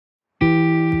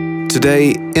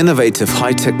Today, innovative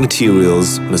high-tech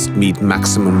materials must meet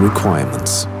maximum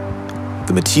requirements.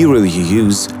 The material you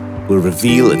use will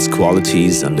reveal its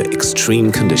qualities under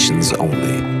extreme conditions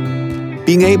only.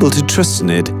 Being able to trust in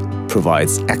it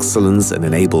provides excellence and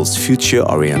enables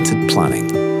future-oriented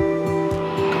planning.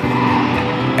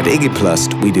 At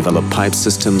egeplast, we develop pipe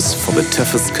systems for the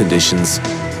toughest conditions,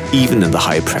 even in the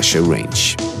high-pressure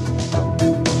range.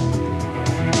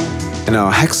 In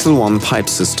our HexelOne pipe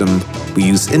system, we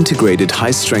use integrated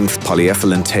high-strength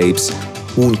polyethylene tapes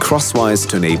wound crosswise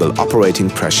to enable operating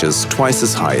pressures twice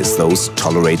as high as those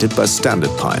tolerated by standard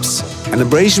pipes. An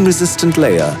abrasion-resistant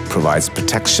layer provides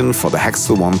protection for the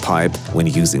HexelOne pipe when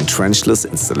using trenchless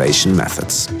installation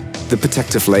methods. The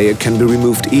protective layer can be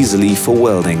removed easily for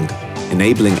welding,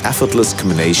 enabling effortless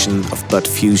combination of butt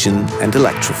fusion and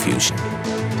electrofusion.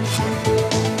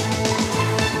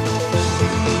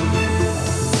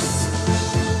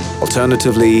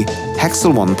 Alternatively,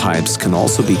 HexelOne pipes can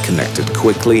also be connected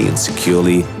quickly and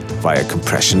securely via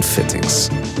compression fittings.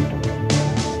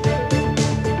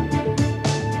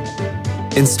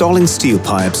 Installing steel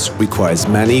pipes requires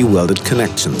many welded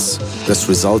connections, thus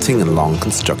resulting in long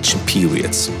construction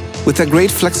periods. With their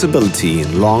great flexibility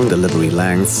and long delivery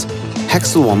lengths,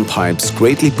 HexelOne pipes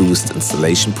greatly boost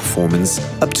installation performance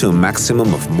up to a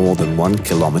maximum of more than 1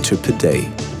 kilometer per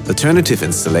day. Alternative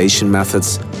installation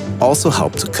methods also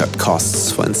help to cut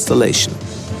costs for installation.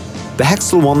 The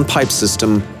HexelOne pipe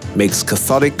system makes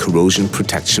cathodic corrosion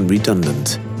protection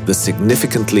redundant, thus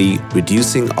significantly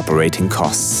reducing operating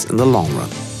costs in the long run.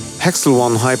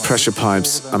 HexelOne high-pressure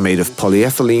pipes are made of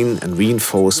polyethylene and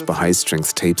reinforced by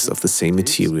high-strength tapes of the same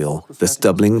material, thus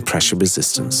doubling pressure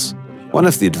resistance. One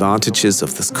of the advantages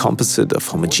of this composite of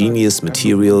homogeneous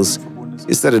materials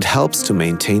is that it helps to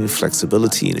maintain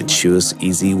flexibility and ensures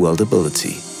easy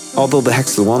weldability. Although the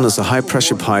HexelOne is a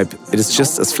high-pressure pipe, it is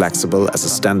just as flexible as a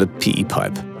standard PE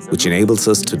pipe, which enables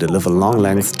us to deliver long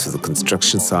length to the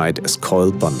construction site as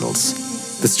coiled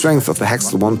bundles. The strength of the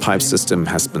HexelOne pipe system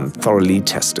has been thoroughly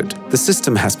tested. The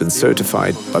system has been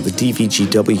certified by the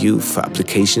DVGW for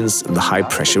applications in the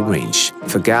high-pressure range.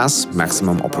 For gas,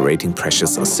 maximum operating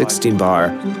pressures are 16 bar,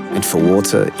 and for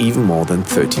water, even more than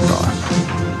 30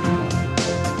 bar.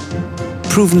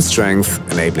 Proven strength,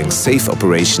 enabling safe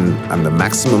operation under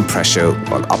maximum pressure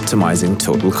while optimizing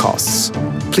total costs.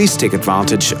 Please take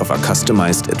advantage of our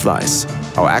customized advice.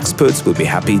 Our experts will be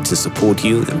happy to support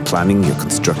you in planning your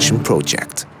construction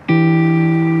project.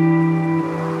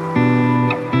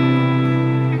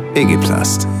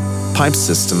 egeplast. Pipe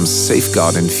systems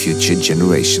safeguarding future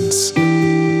generations.